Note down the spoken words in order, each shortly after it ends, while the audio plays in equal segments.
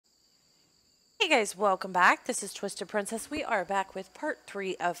Hey guys, welcome back. This is Twisted Princess. We are back with part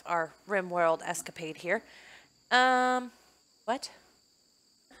 3 of our RimWorld escapade here. What?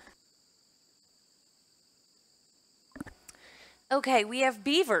 Okay, we have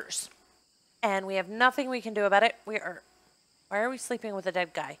beavers. And we have nothing we can do about it. Why are we sleeping with a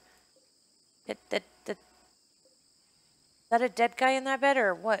dead guy? Is that a dead guy in that bed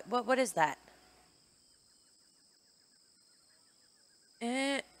or what? What is that?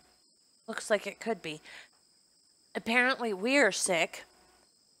 Looks like it could be. Apparently we're sick.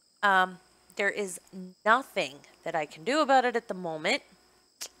 There is nothing that I can do about it at the moment.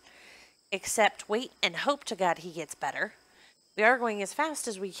 Except wait and hope to God he gets better. We are going as fast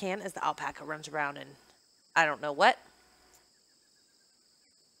as we can as the alpaca runs around and I don't know what.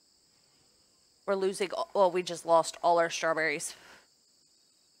 We're losing, well, we just lost all our strawberries.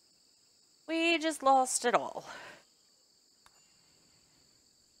 We just lost it all.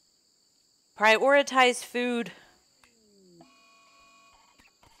 Prioritize food.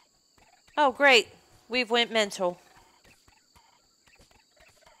 Oh, great. We've went mental.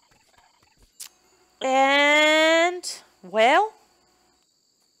 And, well,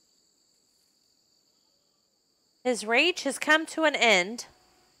 his rage has come to an end.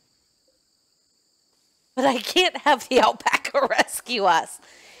 But I can't have the alpaca rescue us.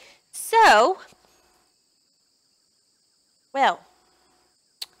 So, well,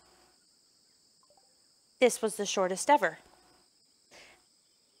 this was the shortest ever.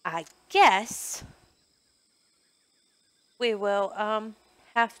 I guess we will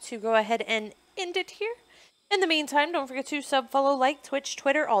have to go ahead and end it here. In the meantime, don't forget to sub, follow, like, Twitch,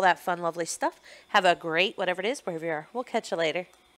 Twitter, all that fun, lovely stuff. Have a great, whatever it is, wherever you are. We'll catch you later.